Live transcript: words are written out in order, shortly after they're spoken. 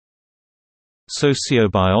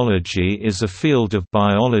Sociobiology is a field of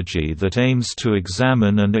biology that aims to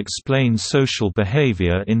examine and explain social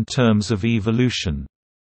behavior in terms of evolution.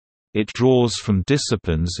 It draws from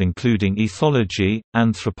disciplines including ethology,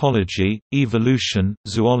 anthropology, evolution,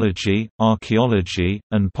 zoology, archaeology,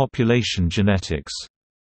 and population genetics.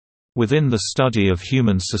 Within the study of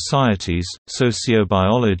human societies,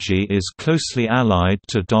 sociobiology is closely allied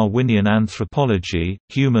to Darwinian anthropology,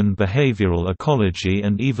 human behavioral ecology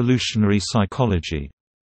and evolutionary psychology.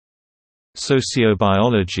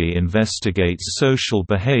 Sociobiology investigates social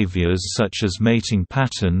behaviors such as mating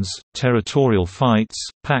patterns, territorial fights,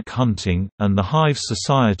 pack hunting, and the hive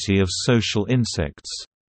society of social insects.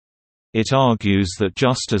 It argues that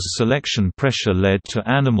just as selection pressure led to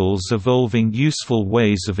animals evolving useful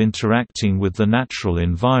ways of interacting with the natural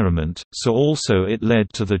environment, so also it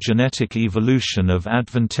led to the genetic evolution of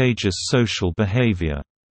advantageous social behavior.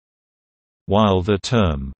 While the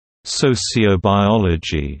term,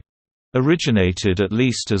 sociobiology, originated at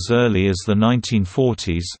least as early as the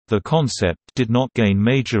 1940s, the concept did not gain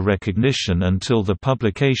major recognition until the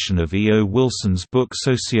publication of E. O. Wilson's book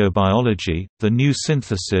Sociobiology, The New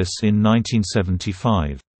Synthesis in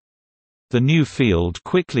 1975. The new field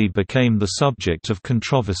quickly became the subject of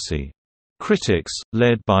controversy. Critics,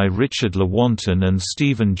 led by Richard Lewontin and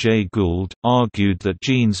Stephen Jay Gould, argued that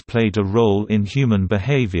genes played a role in human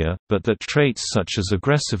behavior, but that traits such as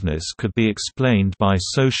aggressiveness could be explained by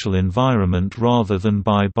social environment rather than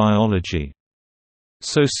by biology.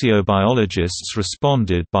 Sociobiologists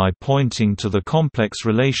responded by pointing to the complex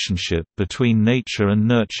relationship between nature and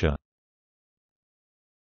nurture.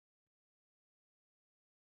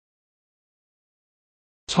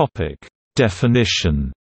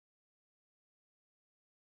 Definition.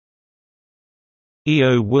 E.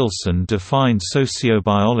 O. Wilson defined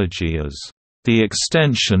sociobiology as the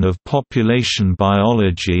extension of population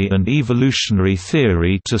biology and evolutionary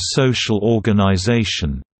theory to social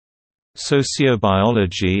organization.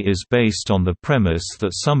 Sociobiology is based on the premise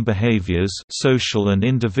that some behaviors, social and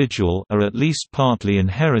individual, are at least partly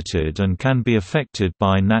inherited and can be affected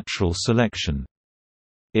by natural selection.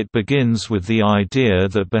 It begins with the idea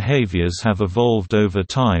that behaviors have evolved over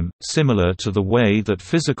time, similar to the way that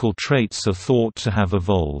physical traits are thought to have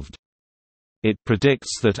evolved. It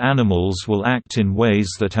predicts that animals will act in ways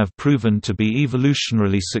that have proven to be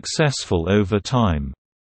evolutionarily successful over time.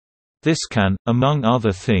 This can, among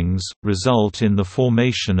other things, result in the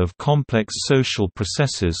formation of complex social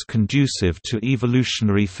processes conducive to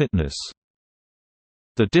evolutionary fitness.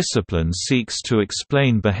 The discipline seeks to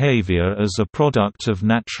explain behavior as a product of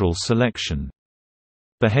natural selection.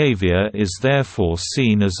 Behavior is therefore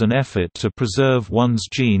seen as an effort to preserve one's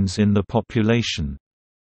genes in the population.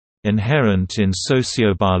 Inherent in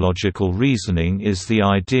sociobiological reasoning is the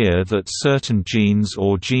idea that certain genes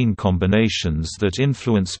or gene combinations that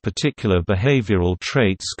influence particular behavioral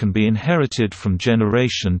traits can be inherited from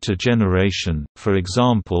generation to generation. For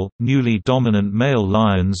example, newly dominant male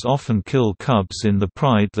lions often kill cubs in the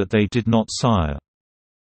pride that they did not sire.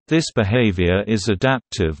 This behavior is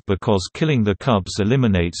adaptive because killing the cubs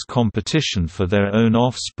eliminates competition for their own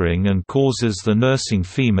offspring and causes the nursing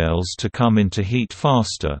females to come into heat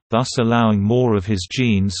faster, thus allowing more of his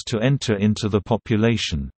genes to enter into the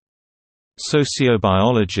population.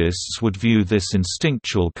 Sociobiologists would view this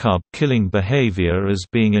instinctual cub-killing behavior as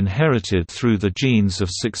being inherited through the genes of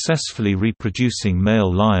successfully reproducing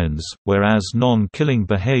male lions, whereas non-killing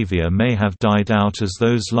behavior may have died out as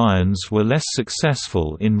those lions were less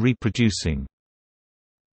successful in reproducing.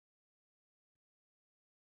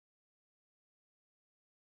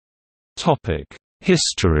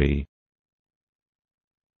 History.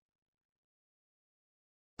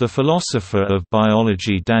 The philosopher of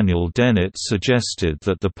biology Daniel Dennett suggested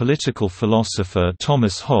that the political philosopher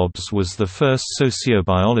Thomas Hobbes was the first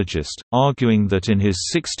sociobiologist, arguing that in his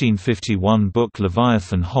 1651 book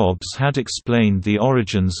Leviathan Hobbes had explained the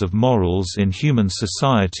origins of morals in human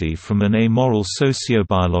society from an amoral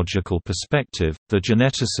sociobiological perspective. The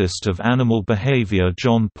geneticist of animal behavior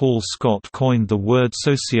John Paul Scott coined the word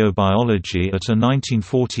sociobiology at a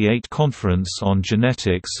 1948 conference on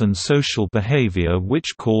genetics and social behavior,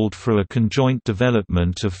 which called for a conjoint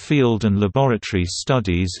development of field and laboratory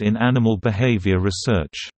studies in animal behavior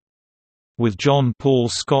research. With John Paul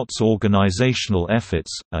Scott's organizational efforts,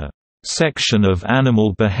 a section of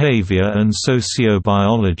animal behavior and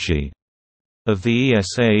sociobiology of the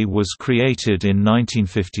ESA was created in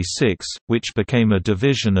 1956, which became a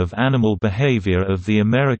division of animal behavior of the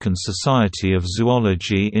American Society of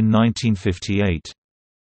Zoology in 1958.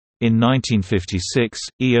 In 1956,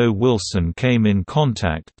 E. O. Wilson came in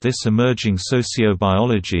contact with this emerging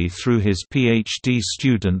sociobiology through his PhD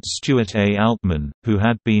student Stuart A. Altman, who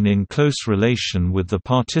had been in close relation with the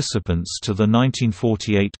participants to the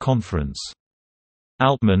 1948 conference.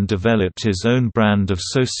 Altman developed his own brand of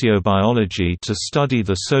sociobiology to study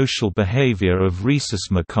the social behavior of rhesus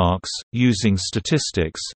macaques, using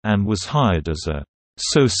statistics, and was hired as a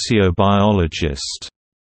sociobiologist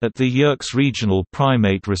at the Yerkes Regional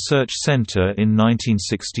Primate Research Center in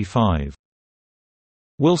 1965.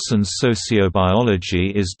 Wilson's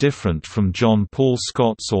sociobiology is different from John Paul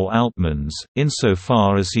Scott's or Altman's,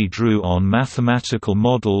 insofar as he drew on mathematical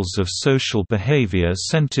models of social behavior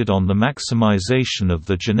centered on the maximization of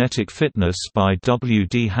the genetic fitness by W.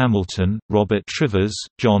 D. Hamilton, Robert Trivers,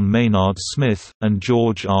 John Maynard Smith, and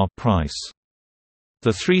George R. Price.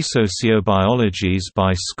 The three sociobiologies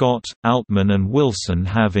by Scott, Altman and Wilson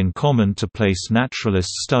have in common to place naturalist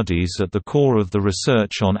studies at the core of the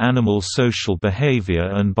research on animal social behavior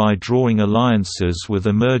and by drawing alliances with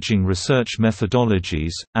emerging research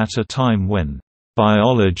methodologies, at a time when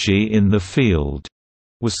biology in the field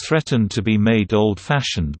was threatened to be made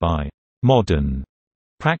old-fashioned by modern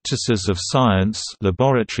practices of science,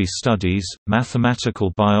 laboratory studies,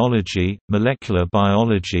 mathematical biology, molecular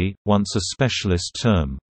biology, once a specialist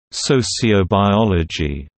term,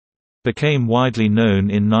 sociobiology, became widely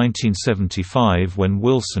known in 1975 when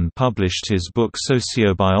Wilson published his book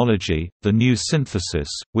Sociobiology, The New Synthesis,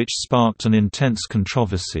 which sparked an intense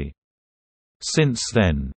controversy. Since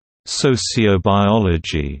then,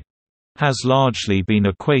 sociobiology has largely been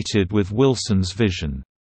equated with Wilson's vision.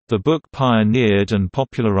 The book pioneered and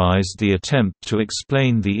popularized the attempt to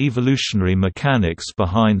explain the evolutionary mechanics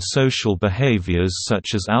behind social behaviors such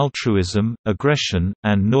as altruism, aggression,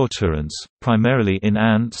 and nurturance, primarily in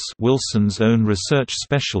ants, Wilson's own research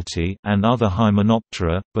specialty, and other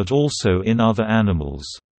Hymenoptera, but also in other animals.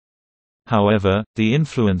 However, the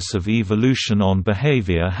influence of evolution on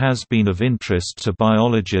behavior has been of interest to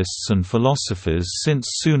biologists and philosophers since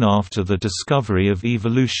soon after the discovery of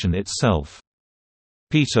evolution itself.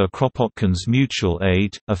 Peter Kropotkin's Mutual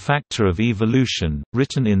Aid, A Factor of Evolution,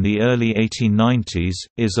 written in the early 1890s,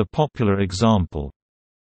 is a popular example.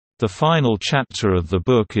 The final chapter of the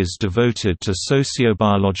book is devoted to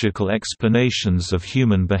sociobiological explanations of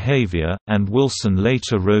human behavior, and Wilson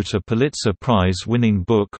later wrote a Pulitzer Prize-winning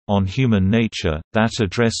book, On Human Nature, that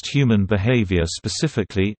addressed human behavior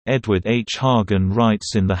specifically. Edward H. Hagen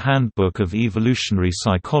writes in the Handbook of Evolutionary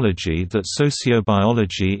Psychology that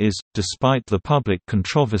sociobiology is, despite the public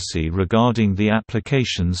controversy regarding the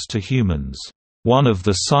applications to humans, one of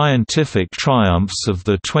the scientific triumphs of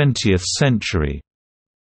the 20th century.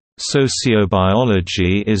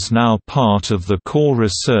 Sociobiology is now part of the core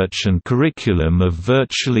research and curriculum of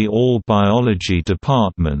virtually all biology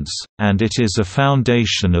departments, and it is a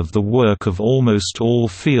foundation of the work of almost all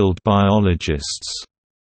field biologists.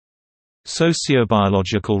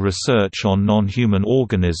 Sociobiological research on non-human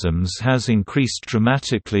organisms has increased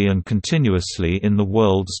dramatically and continuously in the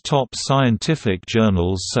world's top scientific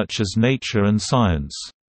journals such as Nature and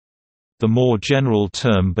Science. The more general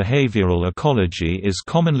term behavioral ecology is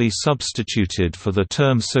commonly substituted for the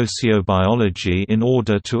term sociobiology in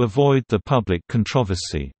order to avoid the public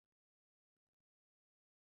controversy.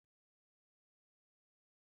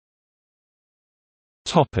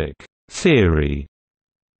 Theory.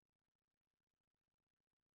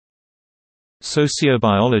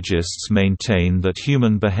 Sociobiologists maintain that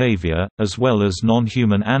human behavior, as well as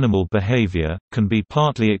non-human animal behavior, can be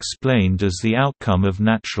partly explained as the outcome of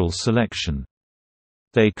natural selection.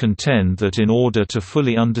 They contend that in order to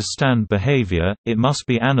fully understand behavior, it must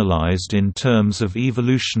be analyzed in terms of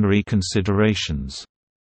evolutionary considerations.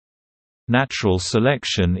 Natural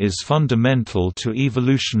selection is fundamental to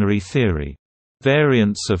evolutionary theory.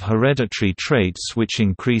 Variants of hereditary traits which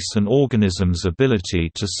increase an organism's ability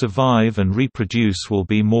to survive and reproduce will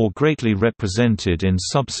be more greatly represented in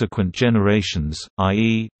subsequent generations,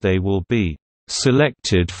 i.e., they will be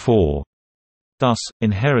selected for. Thus,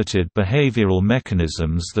 inherited behavioral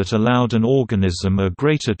mechanisms that allowed an organism a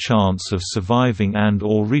greater chance of surviving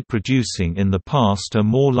and/or reproducing in the past are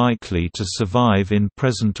more likely to survive in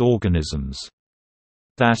present organisms.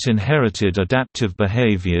 That inherited adaptive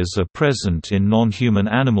behaviors are present in non-human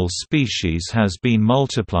animal species has been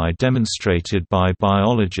multiplied demonstrated by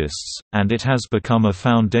biologists, and it has become a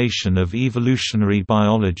foundation of evolutionary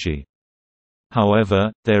biology.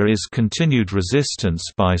 However, there is continued resistance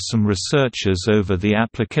by some researchers over the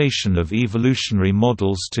application of evolutionary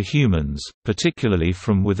models to humans, particularly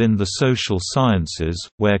from within the social sciences,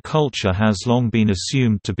 where culture has long been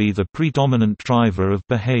assumed to be the predominant driver of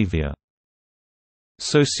behavior.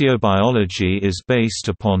 Sociobiology is based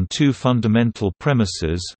upon two fundamental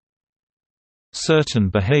premises. Certain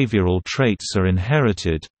behavioral traits are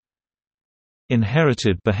inherited.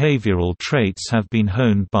 Inherited behavioral traits have been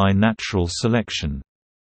honed by natural selection.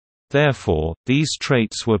 Therefore, these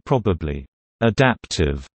traits were probably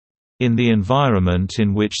adaptive in the environment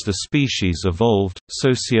in which the species evolved.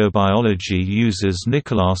 Sociobiology uses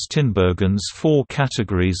Nicolaas Tinbergen's 4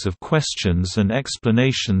 categories of questions and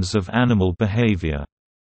explanations of animal behavior.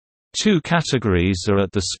 2 categories are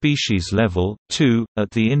at the species level, 2 at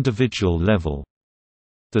the individual level.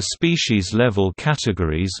 The species level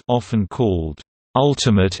categories, often called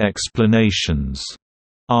ultimate explanations,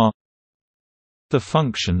 are the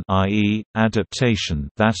function, i.e., adaptation,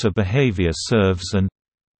 that a behavior serves, and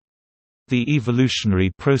the evolutionary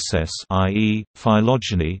process, i.e.,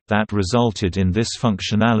 phylogeny, that resulted in this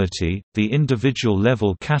functionality. The individual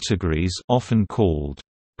level categories, often called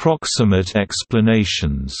proximate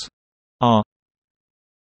explanations, are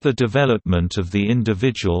the development of the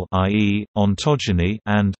individual, i.e., ontogeny,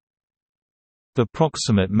 and the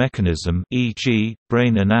proximate mechanism, e.g.,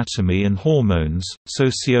 brain anatomy and hormones.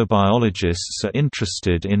 Sociobiologists are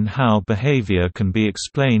interested in how behavior can be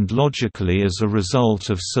explained logically as a result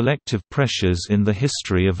of selective pressures in the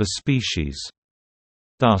history of a species.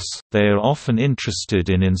 Thus, they are often interested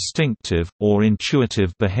in instinctive, or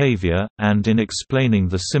intuitive behavior, and in explaining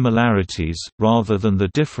the similarities, rather than the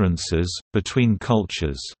differences, between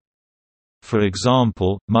cultures. For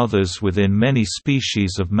example, mothers within many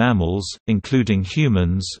species of mammals, including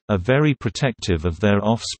humans, are very protective of their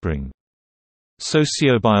offspring.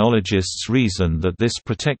 Sociobiologists reason that this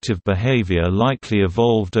protective behavior likely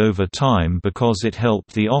evolved over time because it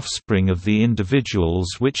helped the offspring of the individuals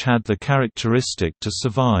which had the characteristic to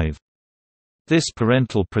survive. This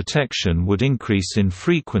parental protection would increase in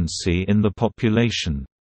frequency in the population.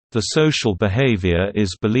 The social behavior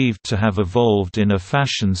is believed to have evolved in a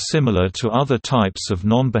fashion similar to other types of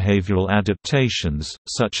non-behavioral adaptations,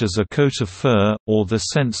 such as a coat of fur, or the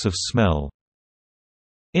sense of smell.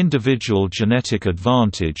 Individual genetic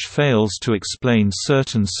advantage fails to explain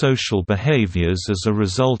certain social behaviors as a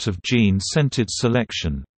result of gene-centered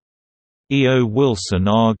selection. E. O. Wilson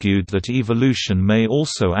argued that evolution may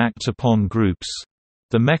also act upon groups.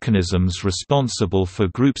 The mechanisms responsible for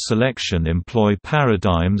group selection employ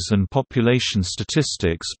paradigms and population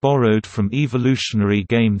statistics borrowed from evolutionary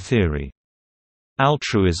game theory.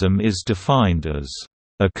 Altruism is defined as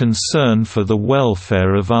a concern for the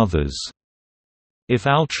welfare of others. If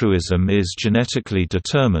altruism is genetically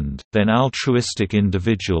determined, then altruistic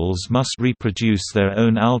individuals must reproduce their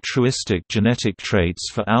own altruistic genetic traits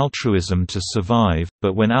for altruism to survive,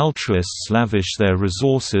 but when altruists lavish their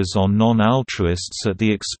resources on non-altruists at the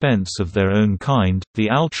expense of their own kind, the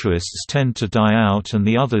altruists tend to die out and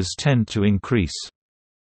the others tend to increase.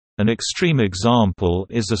 An extreme example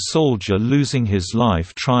is a soldier losing his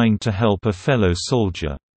life trying to help a fellow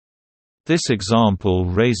soldier. This example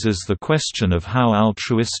raises the question of how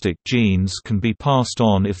altruistic genes can be passed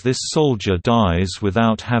on if this soldier dies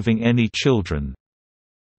without having any children.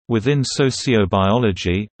 Within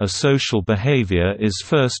sociobiology, a social behavior is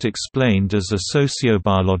first explained as a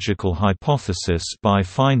sociobiological hypothesis by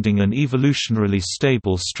finding an evolutionarily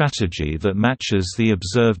stable strategy that matches the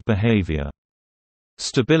observed behavior.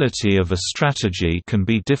 Stability of a strategy can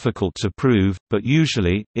be difficult to prove, but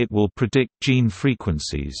usually, it will predict gene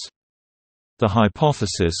frequencies. The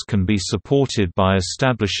hypothesis can be supported by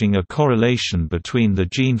establishing a correlation between the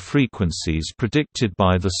gene frequencies predicted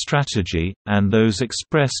by the strategy, and those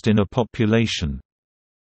expressed in a population.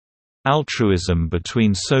 Altruism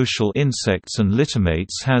between social insects and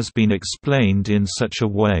littermates has been explained in such a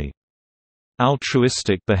way.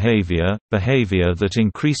 Altruistic behavior, behavior that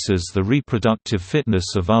increases the reproductive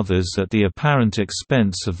fitness of others at the apparent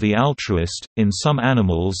expense of the altruist, in some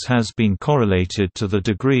animals has been correlated to the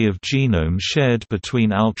degree of genome shared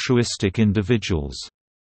between altruistic individuals.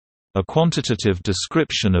 A quantitative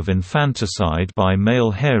description of infanticide by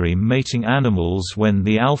male harem mating animals when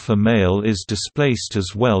the alpha male is displaced,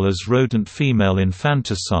 as well as rodent female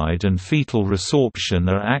infanticide and fetal resorption,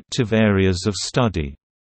 are active areas of study.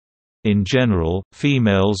 In general,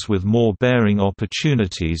 females with more bearing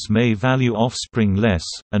opportunities may value offspring less,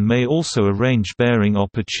 and may also arrange bearing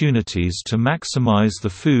opportunities to maximize the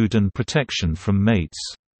food and protection from mates.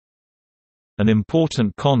 An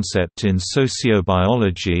important concept in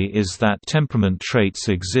sociobiology is that temperament traits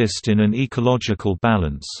exist in an ecological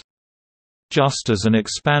balance. Just as an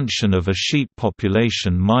expansion of a sheep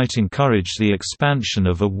population might encourage the expansion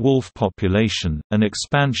of a wolf population, an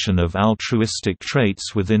expansion of altruistic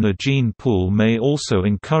traits within a gene pool may also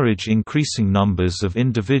encourage increasing numbers of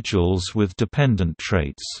individuals with dependent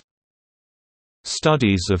traits.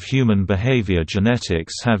 Studies of human behavior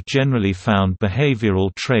genetics have generally found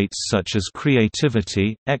behavioral traits such as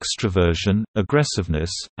creativity, extroversion,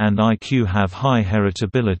 aggressiveness, and IQ have high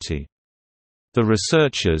heritability. The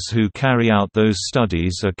researchers who carry out those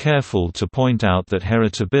studies are careful to point out that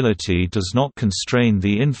heritability does not constrain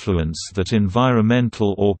the influence that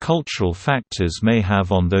environmental or cultural factors may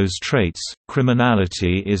have on those traits.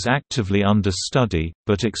 Criminality is actively under study,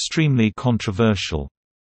 but extremely controversial.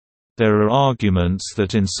 There are arguments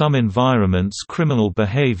that in some environments criminal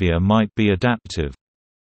behavior might be adaptive.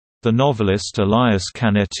 The novelist Elias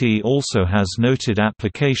Canetti also has noted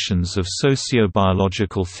applications of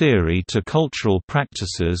sociobiological theory to cultural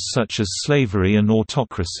practices such as slavery and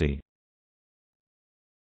autocracy.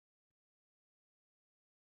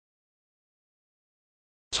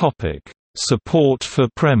 Support for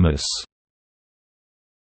premise.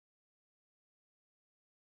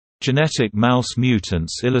 Genetic mouse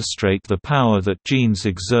mutants illustrate the power that genes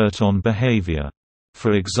exert on behavior.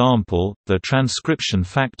 For example, the transcription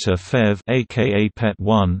factor FEV aka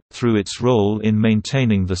PET1, through its role in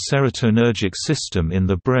maintaining the serotonergic system in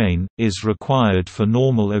the brain, is required for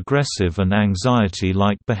normal aggressive and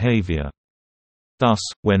anxiety-like behavior. Thus,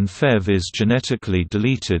 when FEV is genetically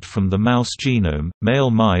deleted from the mouse genome,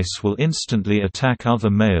 male mice will instantly attack other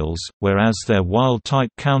males, whereas their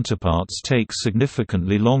wild-type counterparts take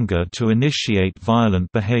significantly longer to initiate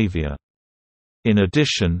violent behavior. In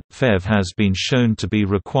addition, FEV has been shown to be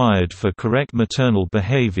required for correct maternal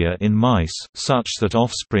behavior in mice, such that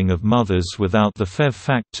offspring of mothers without the FEV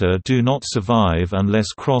factor do not survive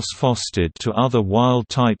unless cross-fostered to other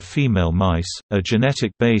wild-type female mice. A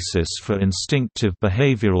genetic basis for instinctive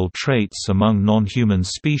behavioral traits among non-human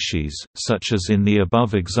species, such as in the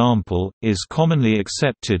above example, is commonly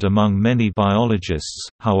accepted among many biologists.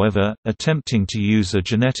 However, attempting to use a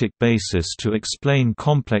genetic basis to explain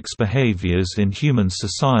complex behaviors in human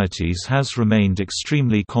societies has remained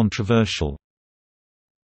extremely controversial.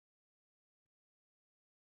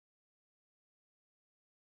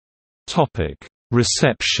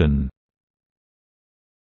 Reception.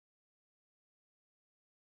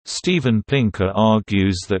 Steven Pinker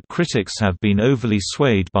argues that critics have been overly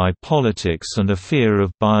swayed by politics and a fear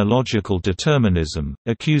of biological determinism,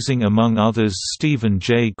 accusing among others Stephen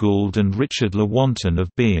Jay Gould and Richard Lewontin of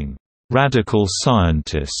being radical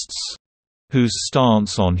scientists whose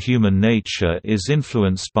stance on human nature is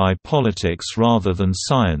influenced by politics rather than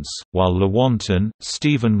science, while Lewontin,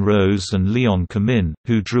 Stephen Rose and Leon Kamin,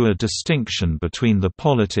 who drew a distinction between the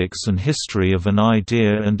politics and history of an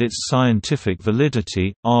idea and its scientific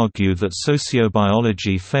validity, argue that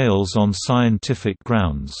sociobiology fails on scientific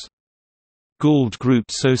grounds. Gould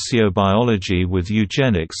grouped sociobiology with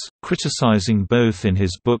eugenics, criticizing both in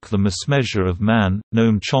his book The Mismeasure of Man.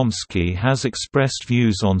 Noam Chomsky has expressed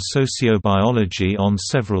views on sociobiology on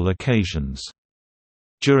several occasions.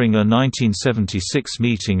 During a 1976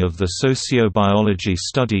 meeting of the Sociobiology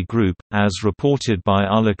Study Group, as reported by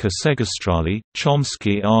Ulrike Segerstrali,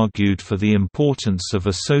 Chomsky argued for the importance of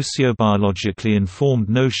a sociobiologically informed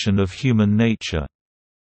notion of human nature.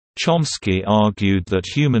 Chomsky argued that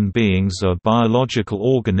human beings are biological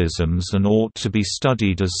organisms and ought to be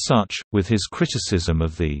studied as such, with his criticism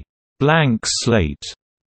of the «blank slate»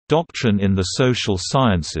 doctrine in the social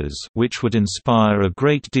sciences, which would inspire a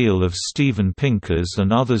great deal of Steven Pinker's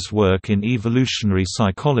and others' work in evolutionary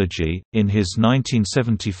psychology, in his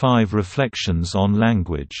 1975 Reflections on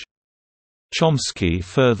Language. Chomsky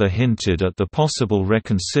further hinted at the possible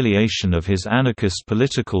reconciliation of his anarchist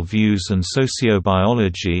political views and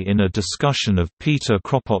sociobiology in a discussion of Peter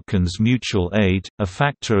Kropotkin's Mutual Aid, a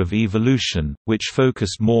Factor of Evolution, which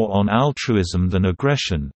focused more on altruism than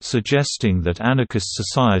aggression, suggesting that anarchist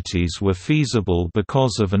societies were feasible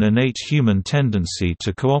because of an innate human tendency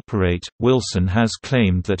to cooperate. Wilson has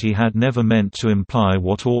claimed that he had never meant to imply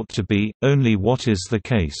what ought to be, only what is the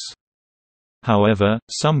case. However,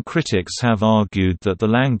 some critics have argued that the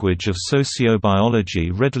language of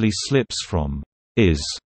sociobiology readily slips from «is»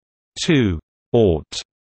 to «ought»,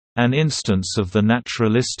 an instance of the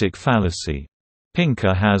naturalistic fallacy.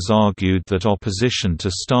 Pinker has argued that opposition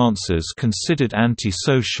to stances considered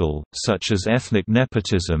anti-social, such as ethnic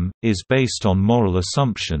nepotism, is based on moral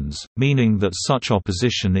assumptions, meaning that such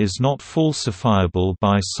opposition is not falsifiable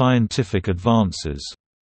by scientific advances.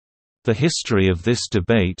 The history of this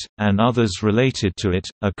debate, and others related to it,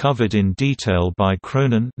 are covered in detail by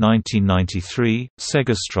Cronin 1993,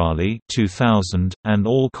 Segastrali 2000, and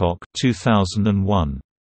Alcock 2001.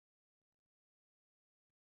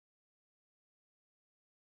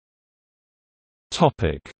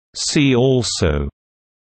 See also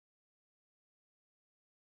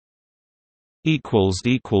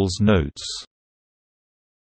Notes